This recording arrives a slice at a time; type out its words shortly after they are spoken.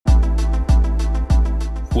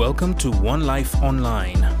Welcome to One Life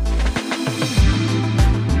Online,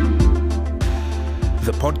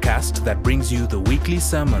 the podcast that brings you the weekly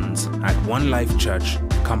sermons at One Life Church,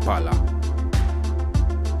 Kampala.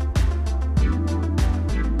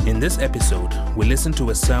 In this episode, we listen to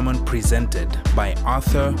a sermon presented by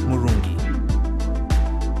Arthur Murungi.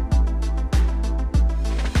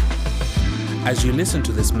 As you listen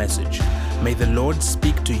to this message, may the Lord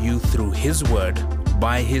speak to you through His Word,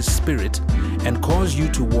 by His Spirit, and cause you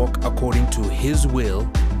to walk according to His will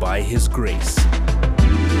by His grace.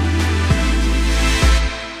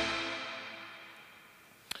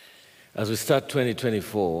 As we start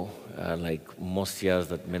 2024, like most years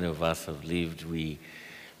that many of us have lived, we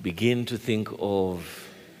begin to think of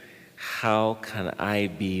how can I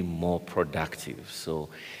be more productive? So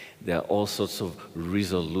there are all sorts of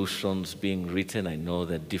resolutions being written. I know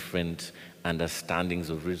there are different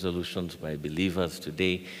understandings of resolutions by believers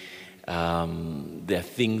today. There are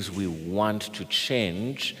things we want to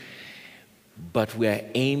change, but we are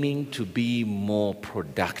aiming to be more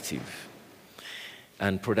productive.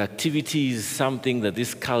 And productivity is something that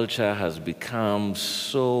this culture has become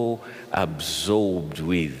so absorbed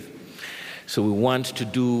with. So we want to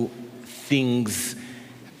do things,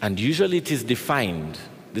 and usually it is defined,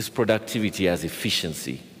 this productivity, as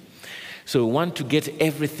efficiency. So we want to get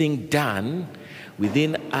everything done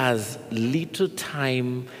within as little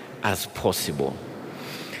time as possible.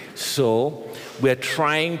 So we're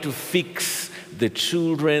trying to fix the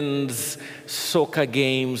children's soccer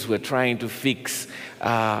games, we're trying to fix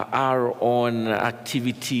our own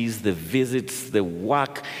activities, the visits, the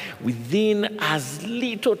work, within as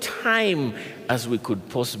little time as we could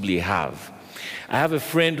possibly have. I have a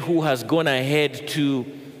friend who has gone ahead to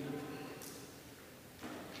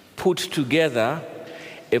put together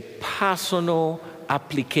a personal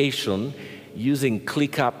application using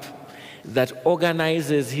ClickUp that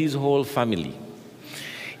organizes his whole family.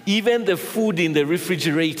 Even the food in the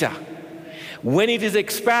refrigerator. When it is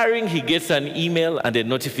expiring, he gets an email and a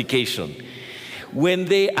notification. When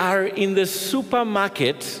they are in the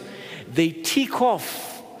supermarket, they tick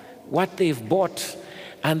off what they've bought,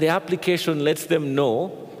 and the application lets them know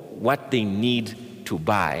what they need to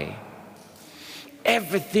buy.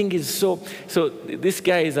 Everything is so this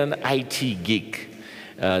guy is an IT geek,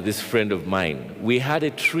 this friend of mine. We had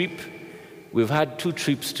a trip. We've had 2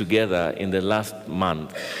 trips together in the last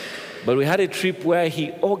month. But we had a trip where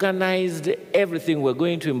he organized everything. We're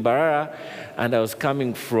going to Mbarara, and I was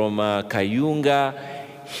coming from Kayunga.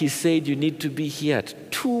 He said, you need to be here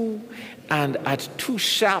at 2, and at 2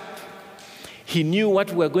 sharp, he knew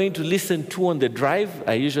what we're going to listen to on the drive.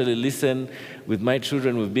 I usually listen with my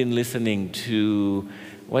children. We've been listening to,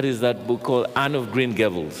 what is that book called? Anne of Green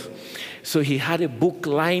Gables. So he had a book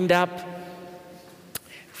lined up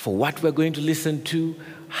for what we're going to listen to,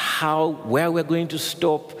 where we're going to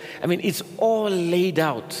stop. I mean, it's all laid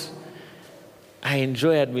out. I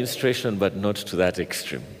enjoy administration, but not to that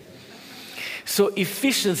extreme. So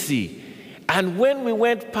efficiency. And when we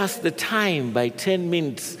went past the time by 10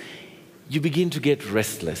 minutes, you begin to get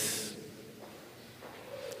restless.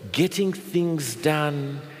 Getting things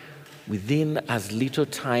done within as little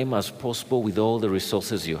time as possible with all the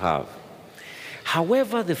resources you have.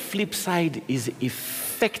 However, the flip side is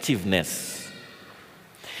effectiveness.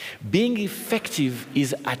 Being effective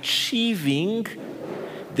is achieving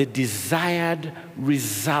the desired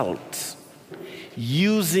result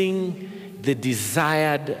using the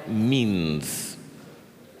desired means.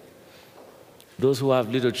 Those who have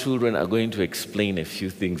little children are going to explain a few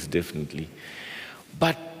things differently.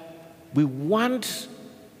 But we want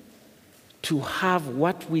to have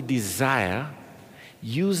what we desire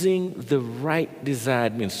using the right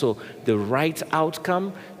desired means. So the right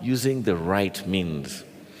outcome using the right means.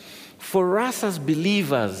 For us as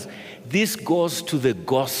believers, this goes to the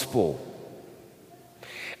gospel.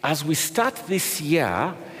 As we start this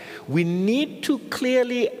year, we need to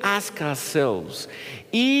clearly ask ourselves,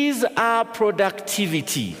 is our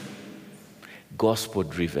productivity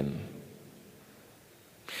gospel-driven?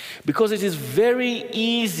 Because it is very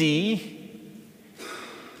easy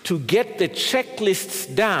to get the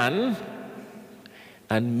checklists done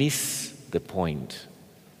and miss the point.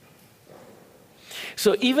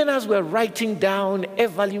 So even as we're writing down,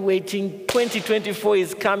 evaluating, 2024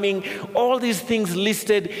 is coming, all these things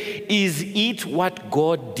listed, is it what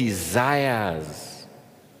God desires?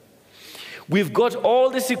 We've got all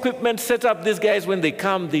this equipment set up. These guys, when they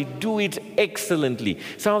come, they do it excellently.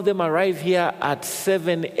 Some of them arrive here at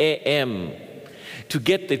 7 a.m. to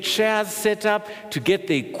get the chairs set up, to get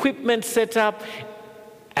the equipment set up.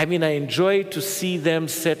 I mean, I enjoy to see them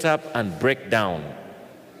set up and break down.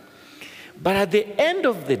 But at the end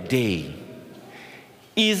of the day,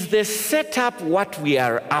 is the setup what we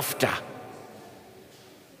are after?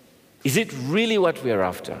 Is it really what we are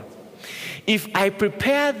after? If I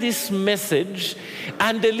prepare this message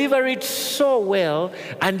and deliver it so well,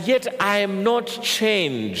 and yet I am not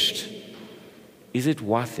changed, is it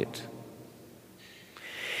worth it?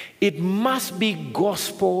 It must be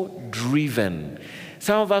gospel-driven.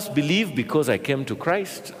 Some of us believe because I came to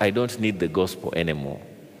Christ, I don't need the gospel anymore.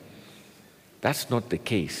 That's not the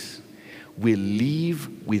case. We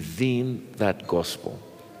live within that gospel.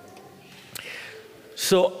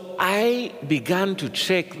 So I began to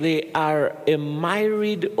check. There are a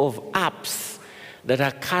myriad of apps that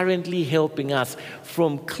are currently helping us,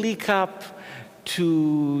 from ClickUp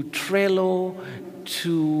to Trello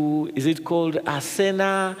to, is it called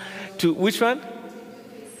Asana, to which one?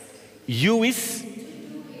 Uis?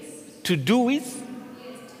 Todoist?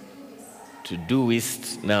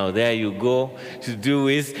 Todoist. Now there you go.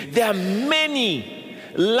 Todoist. There are many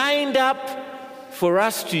lined up for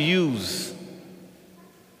us to use.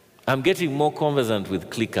 I'm getting more conversant with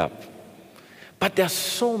ClickUp. But there are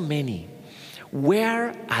so many.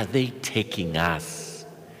 Where are they taking us?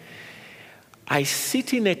 I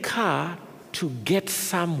sit in a car to get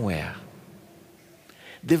somewhere.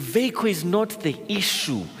 The vehicle is not the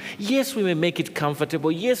issue. Yes, we may make it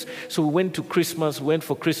comfortable. Yes, so we went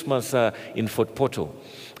for Christmas in Fort Portal,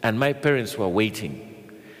 and my parents were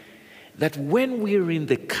waiting. That when we were in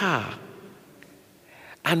the car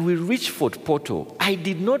and we reached Fort Portal, I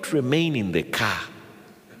did not remain in the car.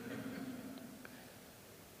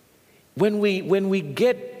 When we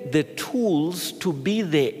get the tools to be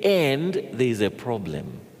the end, there is a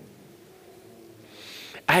problem.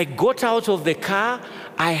 I got out of the car,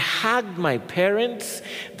 I hugged my parents,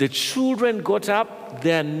 the children got up,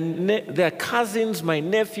 their cousins, my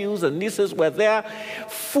nephews and nieces were there,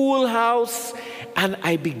 full house, and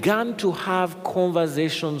I began to have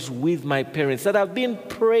conversations with my parents that I've been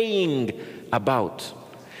praying about.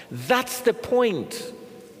 That's the point.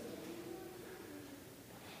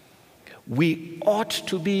 We ought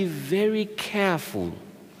to be very careful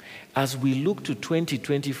as we look to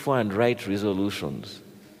 2024 and write resolutions,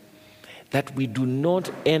 that we do not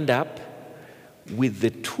end up with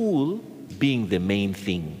the tool being the main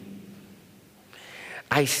thing.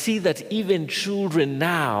 I see that even children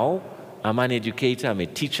now, I'm an educator, I'm a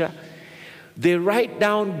teacher, they write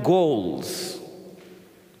down goals.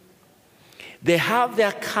 They have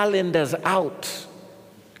their calendars out.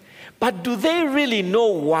 But do they really know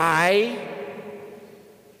why?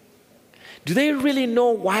 Do they really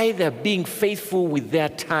know why they're being faithful with their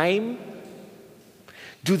time?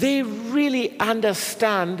 Do they really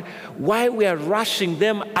understand why we are rushing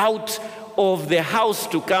them out of the house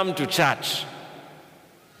to come to church?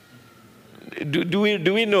 Do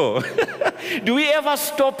we know? Do we ever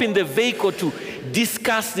stop in the vehicle to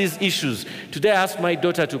discuss these issues? Today I asked my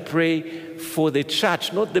daughter to pray for the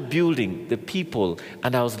church, not the building, the people.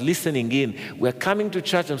 And I was listening in. We're coming to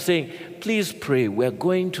church. I'm saying, please pray. We're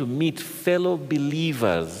going to meet fellow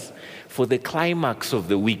believers for the climax of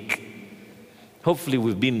the week. Hopefully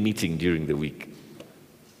we've been meeting during the week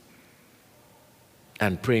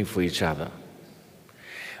and praying for each other.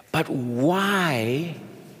 But why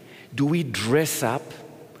do we dress up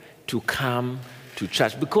to come to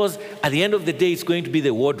church? Because at the end of the day, it's going to be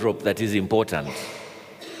the wardrobe that is important.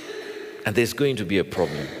 And there's going to be a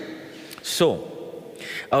problem. So,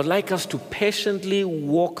 I would like us to patiently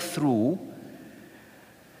walk through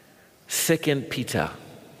 2 Peter.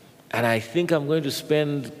 And I think I'm going to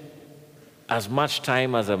spend as much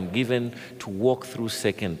time as I'm given to walk through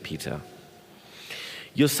 2 Peter.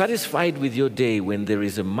 You're satisfied with your day when there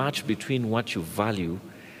is a match between what you value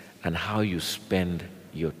and how you spend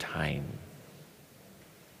your time.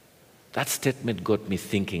 That statement got me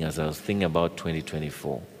thinking as I was thinking about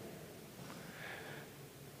 2024.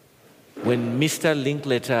 When Mr.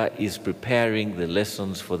 Linkletter is preparing the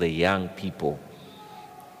lessons for the young people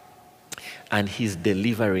and he's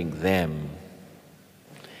delivering them,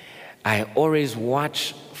 I always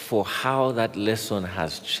watch for how that lesson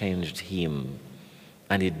has changed him.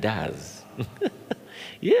 And it does.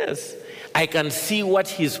 Yes. I can see what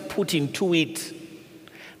he's put into it,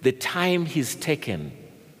 the time he's taken,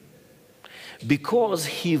 because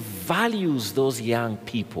he values those young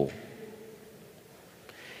people.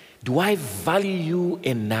 Do I value you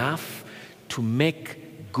enough to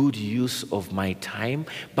make good use of my time?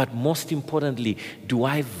 But most importantly, do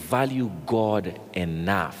I value God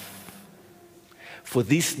enough for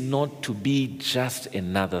this not to be just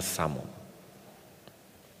another sermon?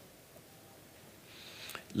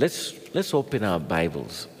 Let's open our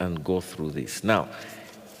Bibles and go through this. Now,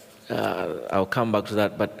 I'll come back to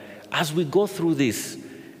that. But as we go through this,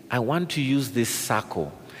 I want to use this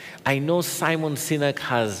circle. I know Simon Sinek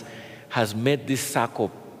has made this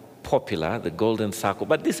circle popular, the golden circle,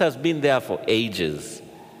 but this has been there for ages.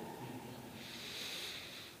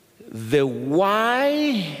 The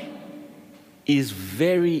why is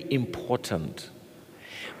very important,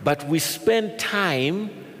 but we spend time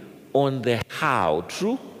on the how,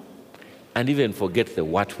 true? And even forget the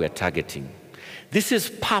what we're targeting. This is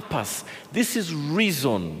purpose. This is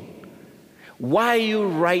reason. Why are you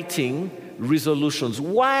writing resolutions?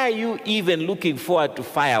 Why are you even looking forward to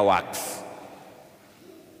fireworks?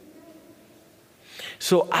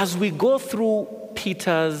 So as we go through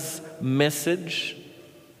Peter's message,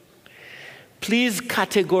 please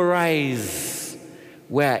categorize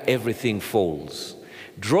where everything falls.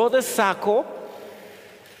 Draw the circle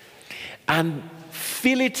and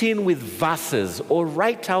fill it in with verses, or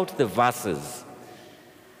write out the verses.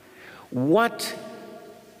 What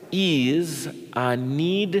is our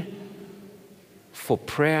need for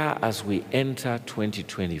prayer as we enter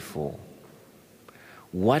 2024?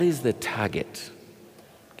 What is the target?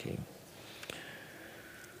 Okay.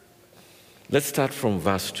 Let's start from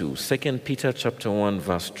verse 2. 2 Peter chapter 1,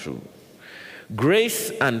 verse 2.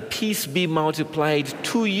 Grace and peace be multiplied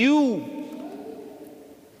to you.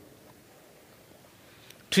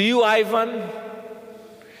 To you, Ivan.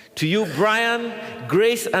 To you, Brian.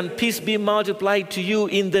 Grace and peace be multiplied to you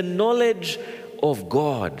in the knowledge of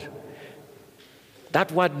God.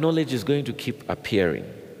 That word knowledge is going to keep appearing.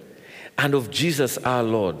 And of Jesus our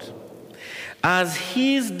Lord. As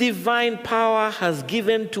his divine power has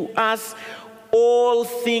given to us all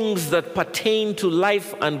things that pertain to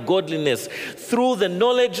life and godliness through the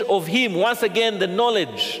knowledge of him. Once again, the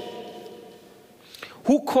knowledge.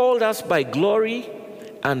 Who called us by glory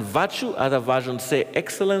and virtue, other versions say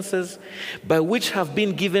excellences, by which have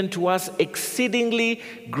been given to us exceedingly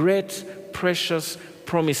great, precious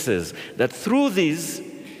promises, that through these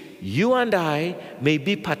you and I may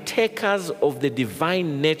be partakers of the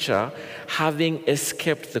divine nature, having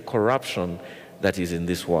escaped the corruption that is in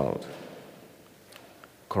this world.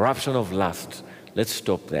 Corruption of lust. Let's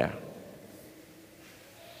stop there.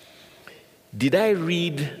 Did I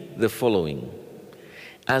read the following?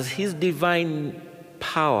 As his divine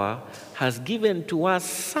power has given to us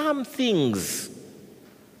some things.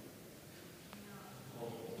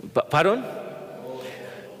 Pardon?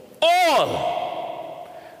 All.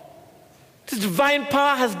 This divine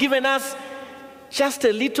power has given us just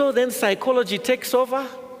a little, then psychology takes over.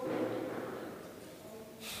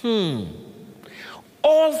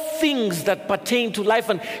 All things that pertain to life,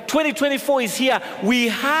 and 2024 is here. We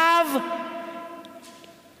have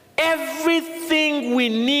everything we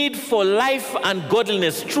need for life and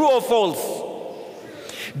godliness. True or false?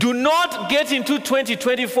 Do not get into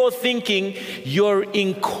 2024 thinking you're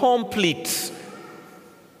incomplete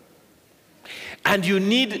and you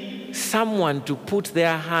need someone to put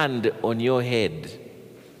their hand on your head.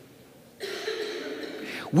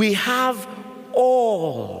 We have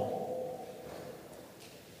all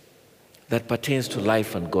that pertains to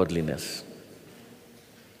life and godliness.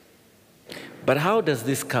 But how does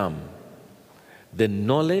this come? The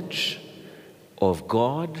knowledge of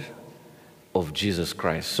God, of Jesus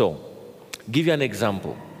Christ. So, give you an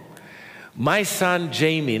example. My son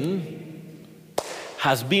Jamin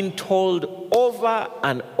has been told over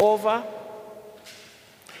and over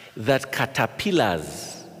that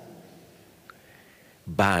caterpillars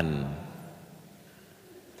burn.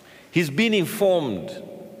 He's been informed.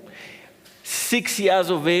 6 years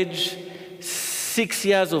of age, 6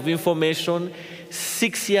 years of information,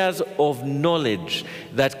 6 years of knowledge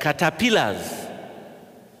that caterpillars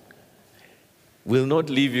will not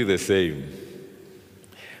leave you the same.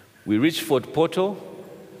 We reach Fort Portal,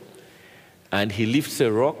 and he lifts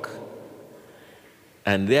a rock,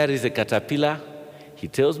 and there is a caterpillar. He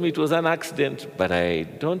tells me it was an accident, but I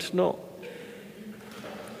don't know.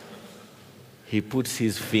 He puts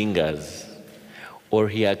his fingers, or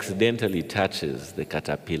he accidentally touches the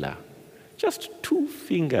caterpillar. Just 2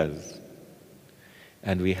 fingers.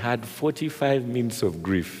 And we had 45 minutes of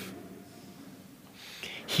grief.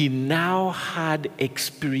 He now had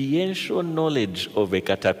experiential knowledge of a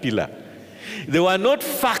caterpillar. They were not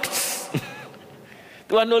facts.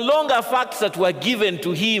 They were no longer facts that were given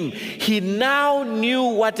to him. He now knew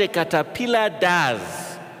what a caterpillar does.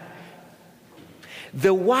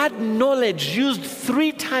 The word knowledge, used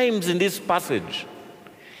 3 times in this passage,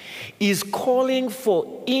 is calling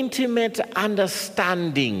for intimate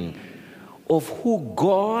understanding of who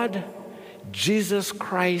God, Jesus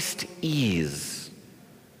Christ, is.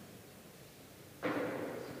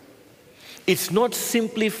 It's not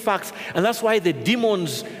simply facts. And that's why the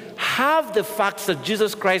demons have the facts that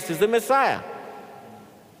Jesus Christ is the Messiah.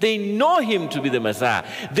 They know him to be the Messiah.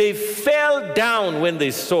 They fell down when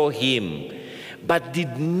they saw him, but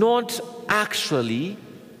did not actually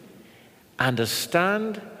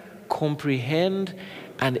understand, comprehend,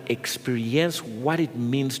 and experience what it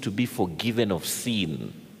means to be forgiven of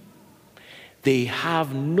sin. They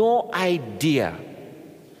have no idea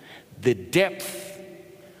the depth,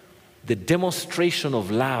 the demonstration of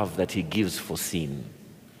love that he gives for sin.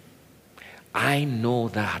 I know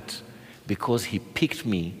that because he picked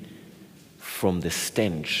me from the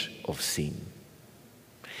stench of sin.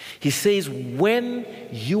 He says, when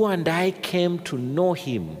you and I came to know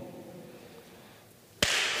him,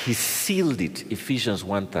 he sealed it, Ephesians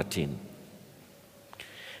 1:13,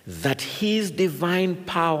 that his divine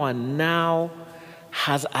power now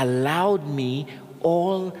has allowed me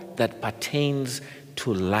all that pertains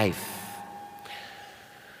to life.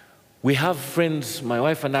 We have friends, my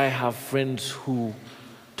wife and I have friends who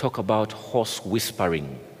talk about horse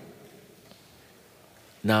whispering.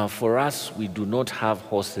 Now, for us, we do not have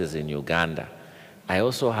horses in Uganda. I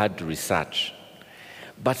also had to research.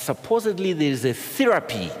 But supposedly there is a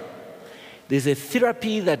therapy. There's a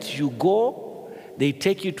therapy that you go, they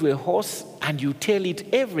take you to a horse, and you tell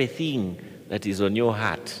it everything that is on your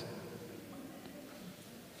heart.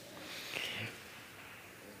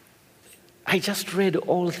 I just read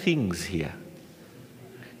all things here.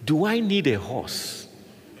 Do I need a horse?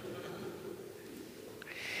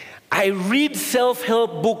 I read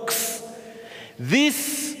self-help books.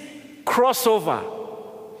 This crossover,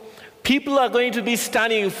 people are going to be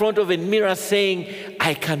standing in front of a mirror saying,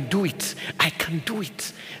 I can do it. I can do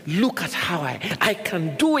it. Look at how I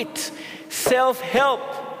can do it. Self-help.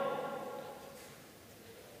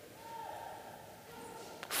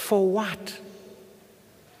 For what?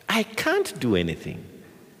 I can't do anything.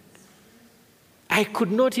 I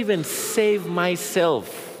could not even save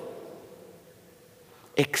myself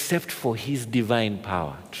except for his divine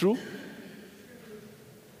power. True?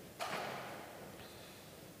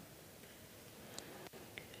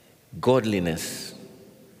 Godliness.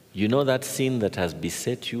 You know that sin that has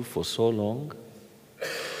beset you for so long?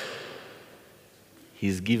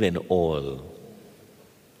 He's given all.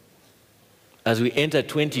 As we enter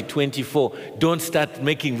 2024, don't start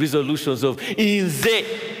making resolutions of Inze.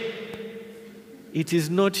 It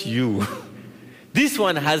is not you. This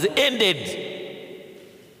one has ended.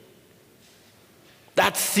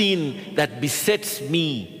 That sin that besets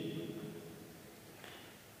me,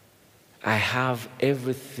 I have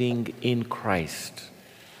everything in Christ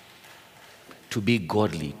to be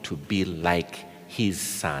godly, to be like his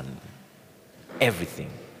son.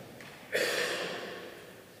 Everything.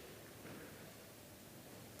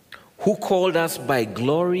 Who called us by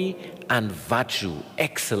glory and virtue,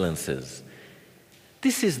 excellences.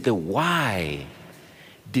 This is the why.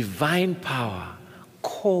 Divine power,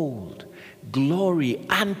 called, glory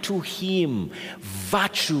unto him,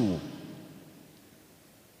 virtue.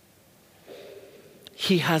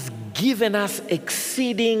 He has given us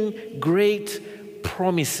exceeding great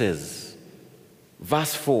promises.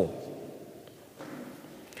 Verse 4.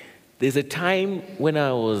 There's a time when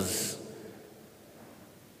I was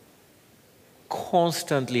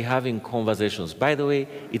constantly having conversations. By the way,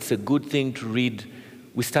 it's a good thing to read.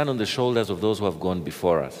 We stand on the shoulders of those who have gone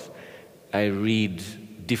before us. I read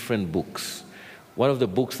different books. One of the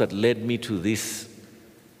books that led me to this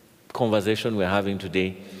conversation we're having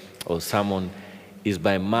today, or sermon, is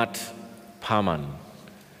by Matt Parman,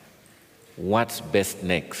 What's Best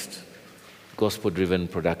Next? Gospel-Driven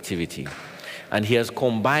Productivity. And he has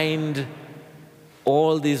combined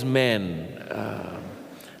all these men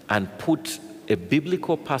and put a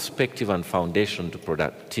biblical perspective and foundation to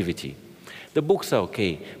productivity. The books are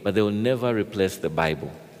okay, but they will never replace the Bible.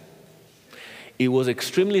 It was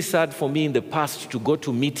extremely sad for me in the past to go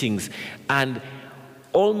to meetings and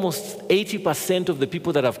almost 80% of the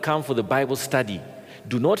people that have come for the Bible study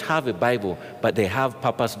do not have a Bible, but they have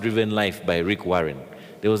Purpose-Driven Life by Rick Warren.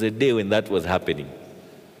 There was a day when that was happening.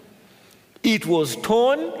 It was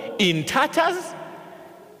torn in tatters,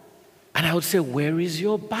 and I would say, where is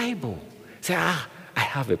your Bible? Say, I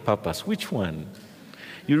have a purpose. Which one?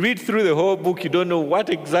 You read through the whole book, you don't know what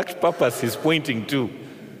exact purpose he's pointing to.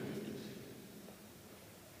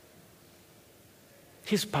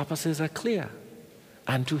 His purposes are clear,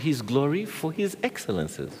 and to his glory for his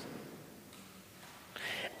excellences.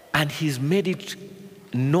 And he's made it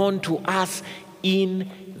known to us in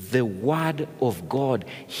the Word of God,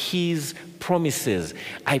 his promises.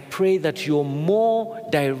 I pray that you're more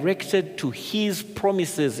directed to his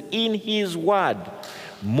promises in his Word,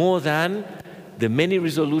 more than the many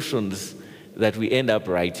resolutions that we end up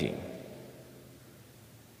writing.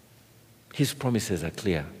 His promises are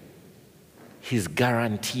clear. He's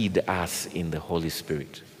guaranteed us in the Holy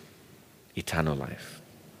Spirit eternal life.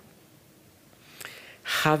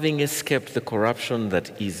 Having escaped the corruption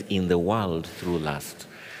that is in the world through lust.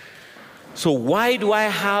 So why do I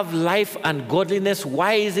have life and godliness?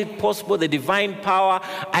 Why is it possible, the divine power?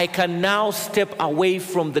 I can now step away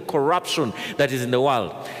from the corruption that is in the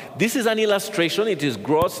world. This is an illustration. It is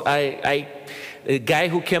gross. A guy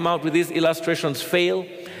who came out with these illustrations failed,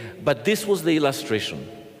 but this was the illustration.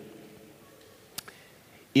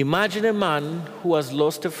 Imagine a man who has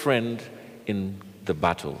lost a friend in the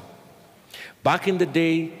battle. Back in the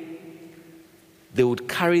day, they would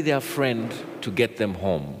carry their friend to get them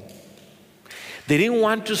home. They didn't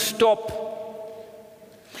want to stop,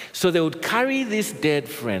 so they would carry this dead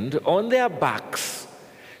friend on their backs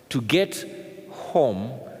to get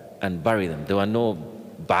home and bury them. There were no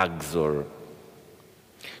bags or...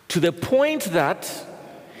 to the point that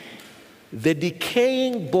the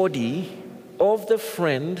decaying body of the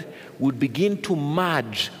friend would begin to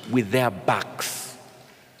merge with their backs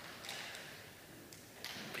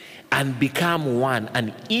and become one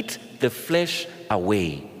and eat the flesh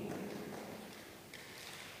away.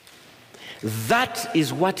 That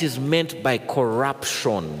is what is meant by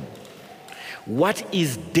corruption. What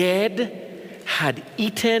is dead had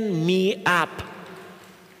eaten me up.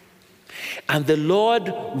 And the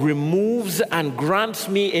Lord removes and grants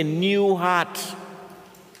me a new heart.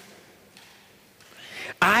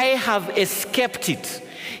 I have escaped it.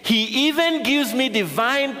 He even gives me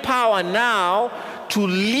divine power now to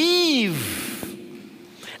live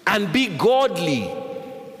and be godly.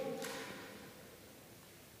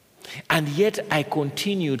 And yet I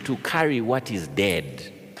continue to carry what is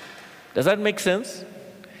dead. Does that make sense?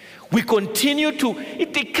 We continue to,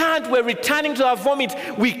 it can't, we're returning to our vomit.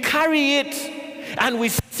 We carry it and we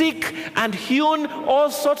seek and hewn all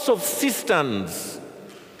sorts of cisterns.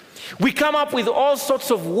 We come up with all sorts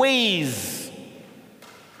of ways.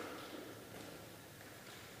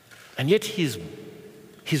 And yet he's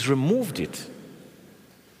removed it.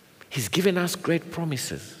 He's given us great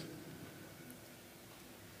promises.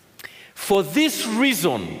 For this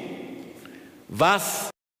reason, verse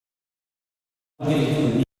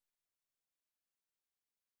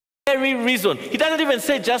very reason. He doesn't even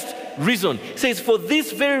say just reason. He says, for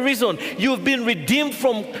this very reason, you've been redeemed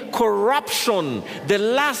from corruption, the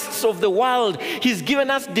lusts of the world. He's given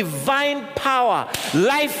us divine power,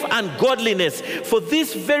 life and godliness. For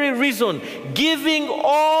this very reason, giving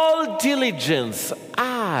all diligence,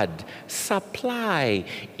 add, supply,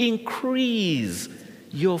 increase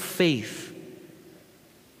your faith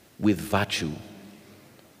with virtue,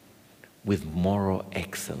 with moral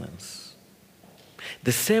excellence.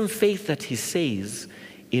 The same faith that he says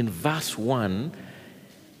in verse 1,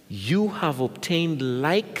 you have obtained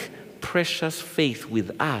like precious faith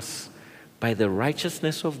with us by the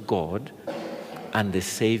righteousness of God and the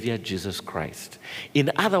Savior Jesus Christ.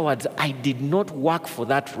 In other words, I did not work for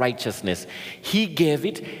that righteousness. He gave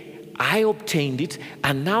it, I obtained it,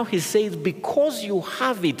 and now he says, because you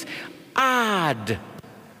have it, add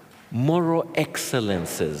moral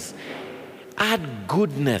excellences, add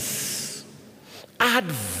goodness, add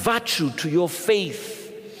virtue to your faith.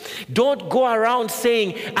 Don't go around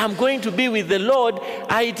saying, I'm going to be with the Lord.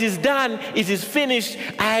 It is done. It is finished.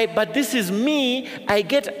 But this is me. I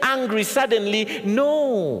get angry suddenly.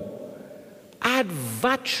 No. Add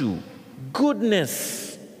virtue,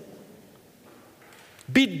 goodness.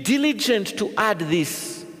 Be diligent to add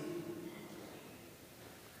this.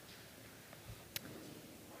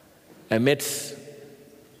 I met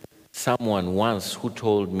someone once who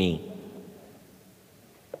told me,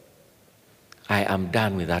 I am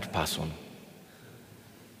done with that person.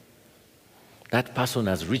 That person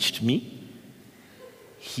has reached me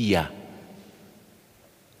here.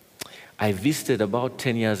 I visited about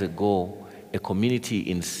 10 years ago a community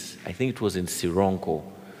in, I think it was in Sironko,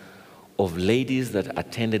 of ladies that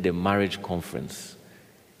attended a marriage conference,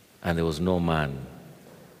 and there was no man.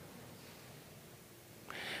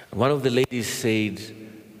 One of the ladies said,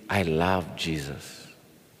 I love Jesus,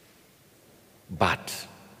 but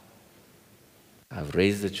I've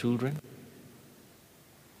raised the children.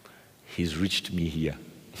 He's reached me here.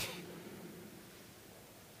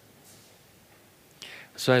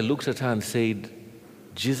 So I looked at her and said,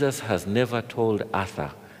 Jesus has never told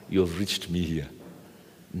Arthur, you've reached me here.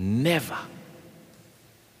 Never.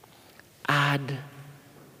 Add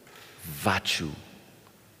virtue,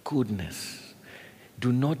 goodness.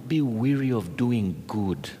 Do not be weary of doing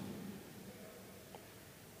good.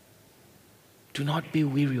 Do not be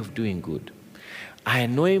weary of doing good. I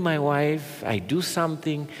annoy my wife, I do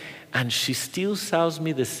something, and she still serves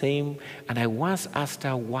me the same. And I once asked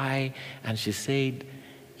her why, and she said,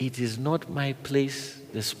 it is not my place.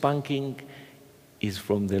 The spanking is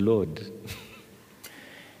from the Lord.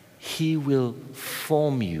 He will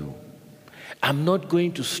form you. I'm not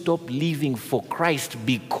going to stop living for Christ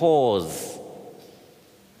because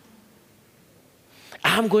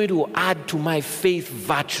I'm going to add to my faith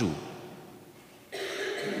virtue.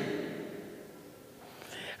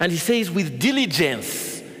 And he says, with diligence.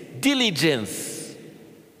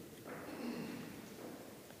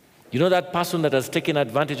 You know that person that has taken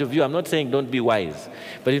advantage of you? I'm not saying don't be wise,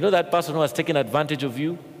 but you know that person who has taken advantage of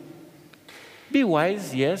you? Be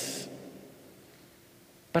wise, yes,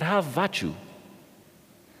 but have virtue.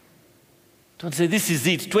 Don't say, this is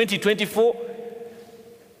it, 2024,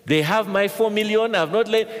 they have my 4 million, I've not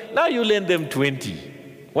lent, now you lend them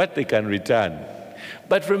 20, what they can return.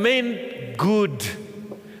 But remain good.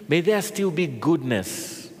 May there still be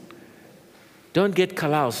goodness. Don't get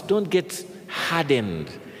callous, don't get hardened.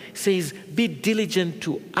 It says, be diligent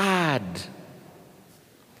to add.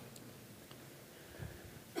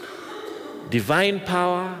 Divine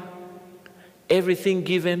power, everything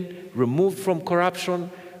given, removed from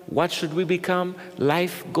corruption. What should we become?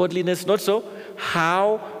 Life, godliness, not so?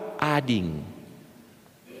 How? Adding.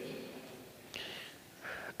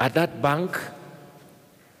 At that bank,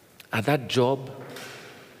 at that job,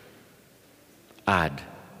 add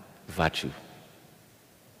virtue.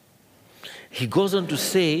 He goes on to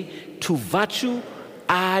say, to virtue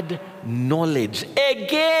add knowledge.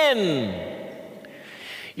 Again,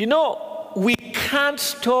 you know, we can't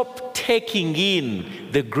stop taking in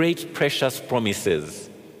the great precious promises.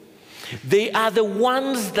 They are the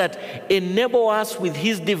ones that enable us with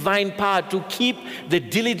his divine power to keep the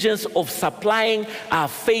diligence of supplying our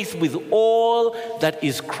faith with all that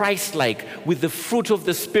is Christ-like, with the fruit of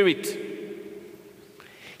the Spirit.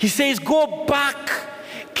 He says, go back,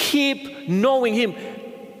 keep knowing him.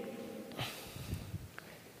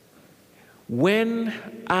 When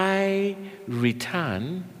I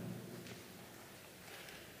return,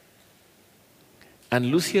 and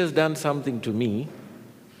Lucy has done something to me,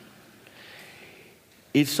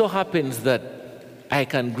 it so happens that I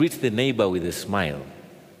can greet the neighbor with a smile.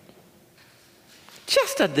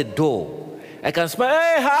 Just at the door, I can smile,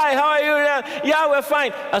 hey, hi, how are you? Yeah, we're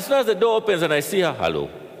fine. As soon as the door opens and I see her, hello.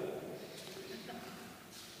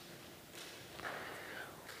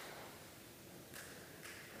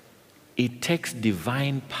 It takes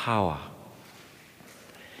divine power,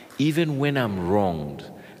 even when I'm wronged,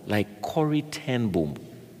 like Corrie ten Boom.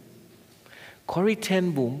 Corrie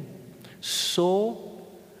ten Boom saw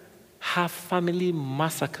her family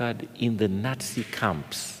massacred in the Nazi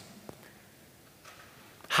camps.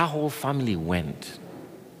 Her whole family went.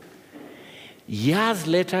 Years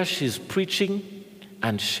later, she's preaching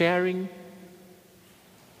and sharing.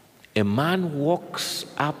 A man walks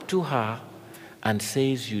up to her and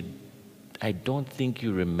says, I don't think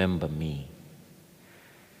you remember me.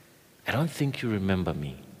 I don't think you remember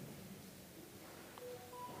me.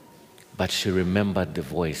 But she remembered the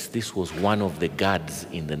voice. This was one of the guards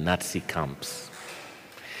in the Nazi camps.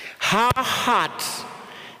 Her heart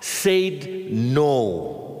said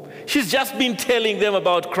no. She's just been telling them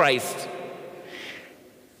about Christ.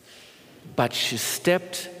 But she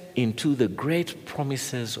stepped into the great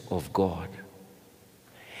promises of God.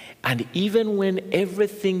 And even when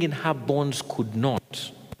everything in her bones could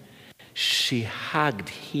not, she hugged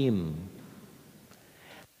him,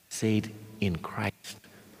 said, in Christ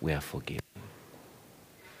we are forgiven.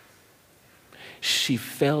 She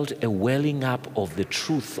felt a welling up of the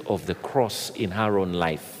truth of the cross in her own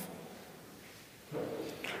life.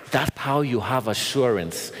 That's how you have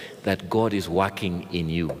assurance that God is working in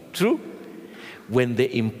you. True? When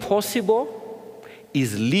the impossible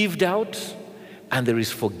is lived out and there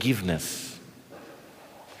is forgiveness,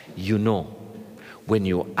 you know, when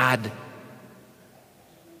you add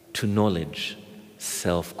to knowledge,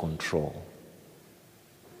 self-control.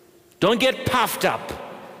 Don't get puffed up.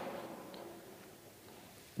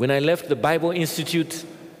 When I left the Bible Institute,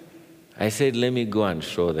 I said, let me go and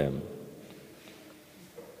show them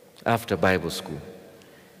after Bible school.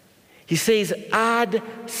 He says, add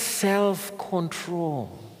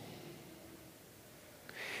self-control.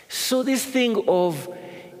 So this thing of,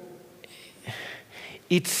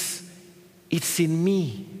 it's in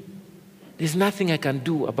me. There's nothing I can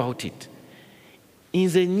do about it.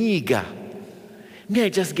 In the niga, me, I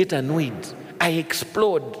just get annoyed. I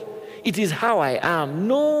explode. It is how I am.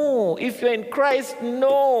 No, if you're in Christ,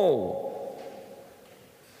 no.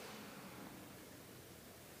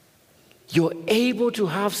 You're able to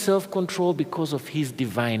have self-control because of his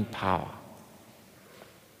divine power.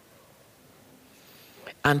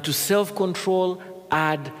 And to self-control,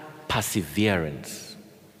 add perseverance.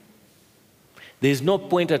 There is no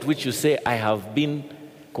point at which you say, I have been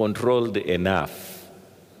controlled enough.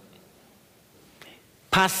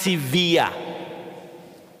 Persevere.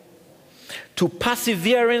 To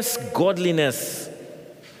perseverance, godliness.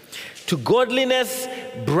 To godliness,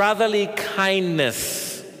 brotherly kindness.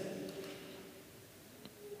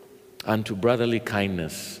 And to brotherly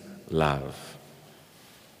kindness, love.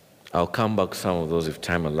 I'll come back to some of those if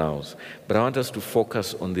time allows. But I want us to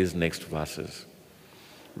focus on these next verses.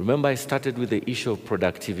 Remember, I started with the issue of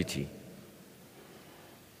productivity.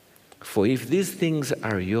 For if these things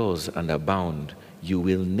are yours and abound, you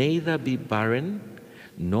will neither be barren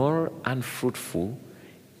nor unfruitful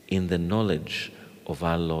in the knowledge of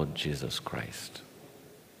our Lord Jesus Christ.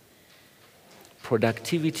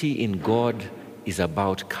 Productivity in God is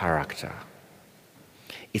about character.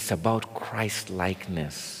 It's about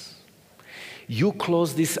Christ-likeness. You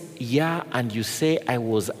close this year and you say, I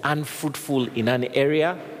was unfruitful in an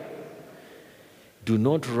area, do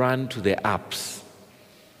not run to the apps.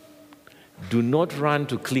 Do not run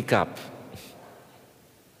to ClickUp.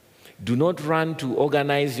 Do not run to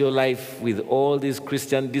organize your life with all these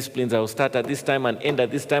Christian disciplines. I'll start at this time and end at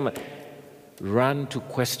this time. Run to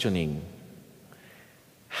questioning.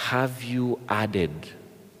 Have you added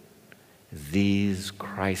these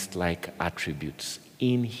Christ-like attributes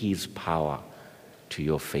in his power to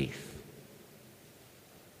your faith?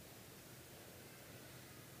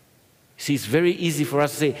 See, it's very easy for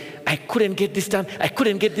us to say, I couldn't get this done, I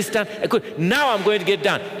couldn't get this done, now I'm going to get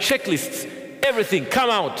done. Checklists, everything, come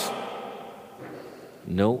out.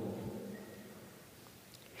 No.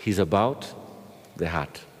 He's about the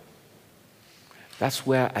heart. That's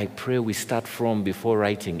where I pray we start from before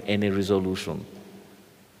writing any resolution.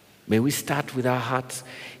 May we start with our hearts.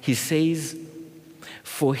 He says,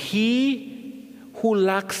 for he who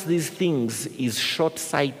lacks these things is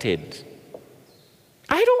short-sighted.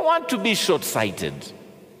 I don't want to be short-sighted.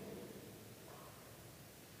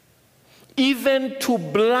 Even to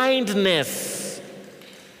blindness,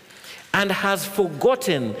 and has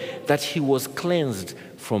forgotten that he was cleansed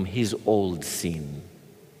from his old sin.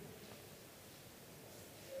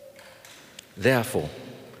 Therefore,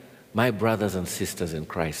 my brothers and sisters in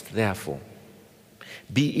Christ, therefore,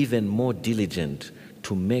 be even more diligent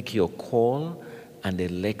to make your call and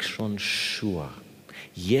election sure.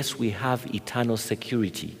 Yes, we have eternal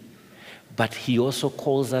security, but he also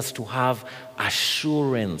calls us to have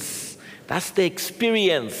assurance. That's the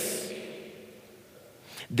experience.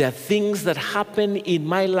 There are things that happen in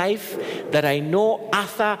my life that I know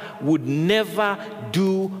Arthur would never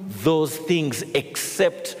do those things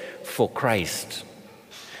except for Christ.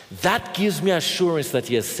 That gives me assurance that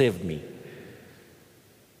he has saved me.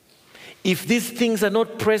 If these things are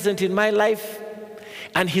not present in my life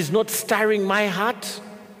and he's not stirring my heart,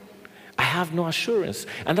 I have no assurance.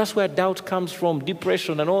 And that's where doubt comes from,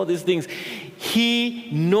 depression and all these things. He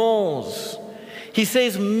knows. He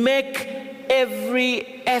says, make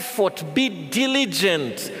every effort, be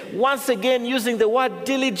diligent. Once again, using the word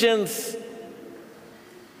diligence.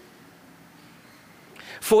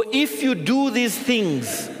 For if you do these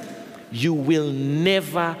things, you will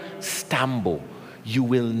never stumble. You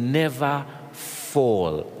will never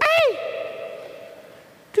fall. Hey!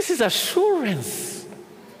 This is assurance.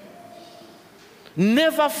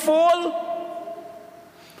 Never fall.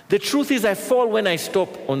 The truth is, I fall when I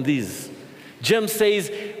stop on these. James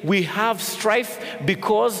says, we have strife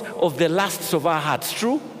because of the lusts of our hearts.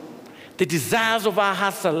 True? The desires of our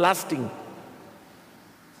hearts are lasting.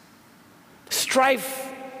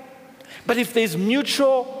 Strife. But if there's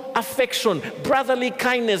mutual affection, brotherly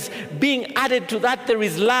kindness, being added to that there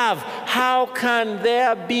is love, how can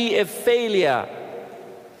there be a failure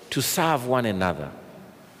to serve one another?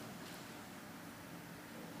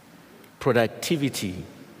 Productivity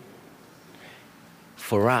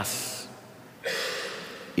for us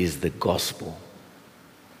is the gospel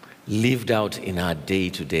lived out in our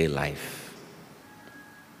day-to-day life.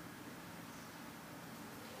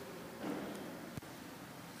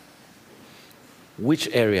 Which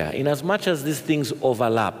area? In as much as these things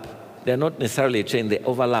overlap, they're not necessarily a chain, they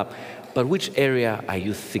overlap, but which area are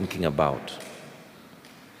you thinking about?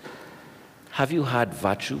 Have you had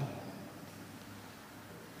virtue?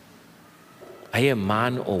 Are you a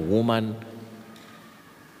man or woman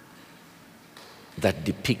that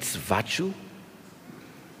depicts virtue?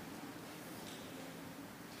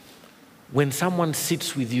 When someone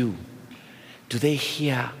sits with you, do they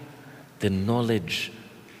hear the knowledge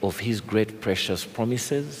of his great precious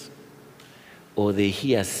promises? or they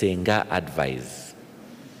hear Senga advice?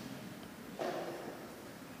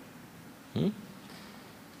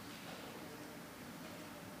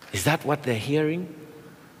 Is that what they're hearing?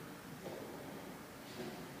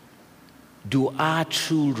 Do our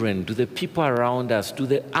children, do the people around us,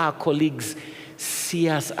 our colleagues see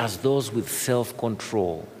us as those with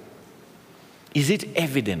self-control? Is it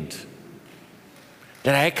evident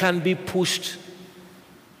that I can be pushed?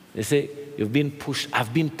 They say, you've been pushed.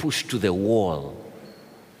 I've been pushed to the wall.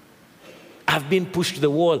 I've been pushed to the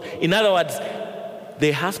wall. In other words,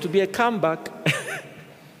 there has to be a comeback.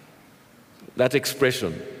 That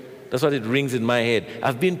expression, that's what it rings in my head.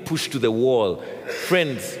 I've been pushed to the wall.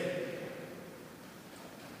 Friends,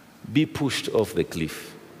 be pushed off the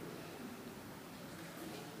cliff.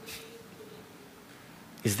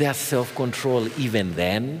 Is there self-control even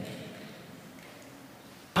then?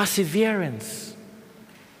 Perseverance.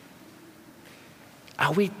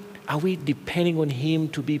 Are we depending on Him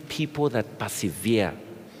to be people that persevere?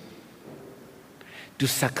 Do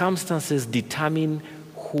circumstances determine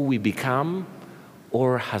who we become,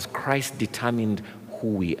 or has Christ determined who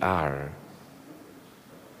we are?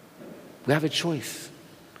 We have a choice.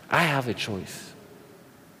 I have a choice.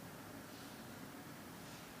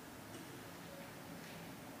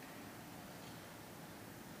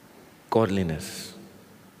 Godliness.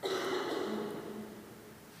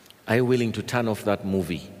 Are you willing to turn off that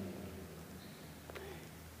movie?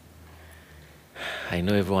 I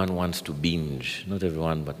know everyone wants to binge. Not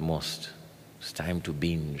everyone, but most. It's time to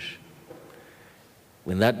binge.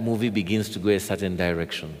 When that movie begins to go a certain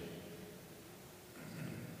direction,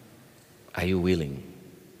 are you willing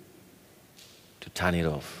to turn it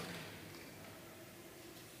off?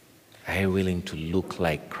 Are you willing to look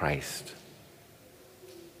like Christ?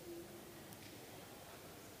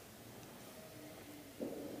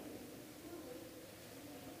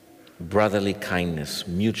 Brotherly kindness,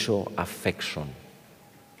 mutual affection,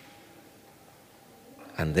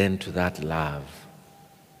 and then to that love.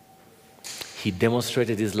 He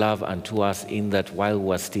demonstrated His love unto us in that while we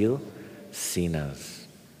were still sinners,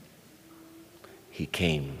 He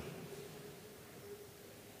came.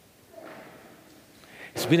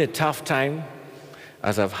 It's been a tough time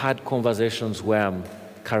as I've had conversations where I'm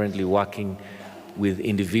currently working with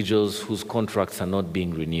individuals whose contracts are not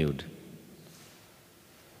being renewed.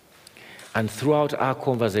 And throughout our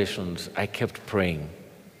conversations, I kept praying,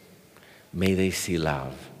 may they see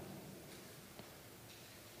love.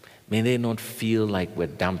 May they not feel like we're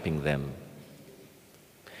dumping them.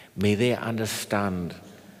 May they understand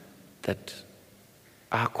that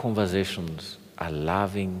our conversations are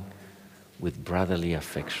loving with brotherly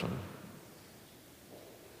affection.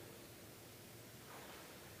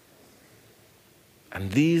 And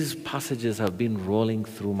these passages have been rolling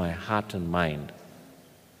through my heart and mind.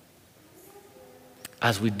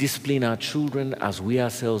 As we discipline our children, as we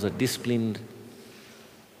ourselves are disciplined,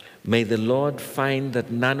 may the Lord find that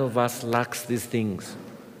none of us lacks these things.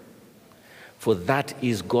 For that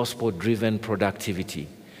is gospel-driven productivity.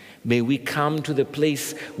 May we come to the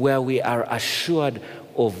place where we are assured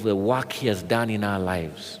of the work He has done in our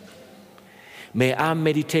lives. May our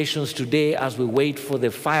meditations today, as we wait for the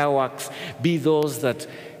fireworks, be those that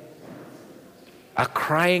are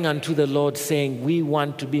crying unto the Lord, saying, we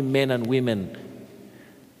want to be men and women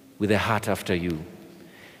with a heart after you.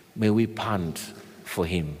 May we pant for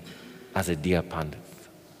Him as a deer panteth.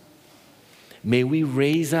 May we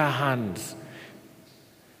raise our hands,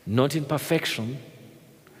 not in perfection,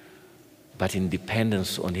 but in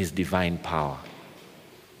dependence on His divine power,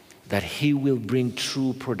 that He will bring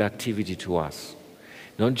true productivity to us.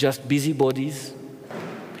 Not just busybodies,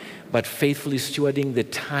 but faithfully stewarding the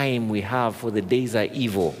time we have, for the days are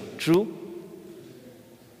evil. True?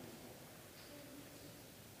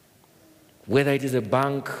 Whether it is a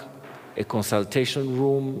bank, a consultation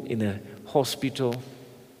room in a hospital,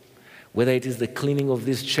 whether it is the cleaning of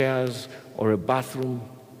these chairs or a bathroom,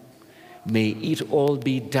 may it all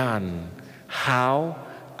be done. How?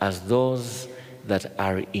 As those that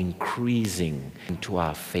are increasing into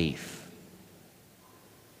our faith.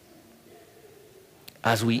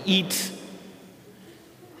 As we eat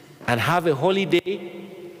and have a holiday,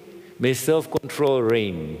 may self-control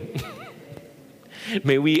reign.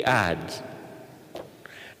 May we add.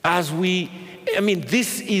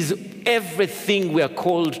 This is everything we are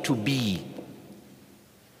called to be.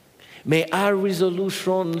 May our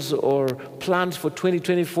resolutions or plans for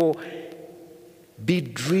 2024 be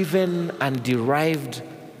driven and derived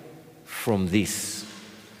from this.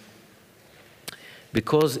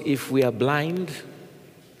 Because if we are blind,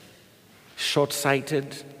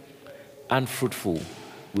 short-sighted, unfruitful,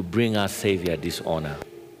 we bring our Savior dishonor.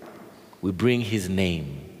 we bring his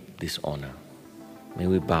name this honor. May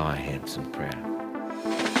we bow our heads in prayer.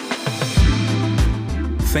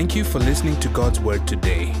 Thank you for listening to God's Word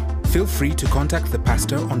today. Feel free to contact the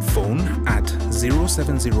pastor on phone at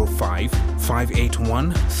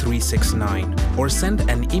 0705-581-369 or send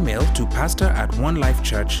an email to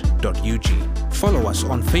pastor@onelifechurch.ug. Follow us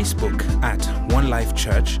on Facebook at One Life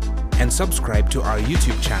Church and subscribe to our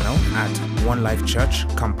YouTube channel at One Life Church,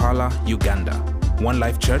 Kampala, Uganda. One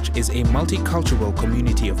Life Church is a multicultural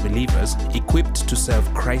community of believers equipped to serve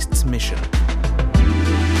Christ's mission.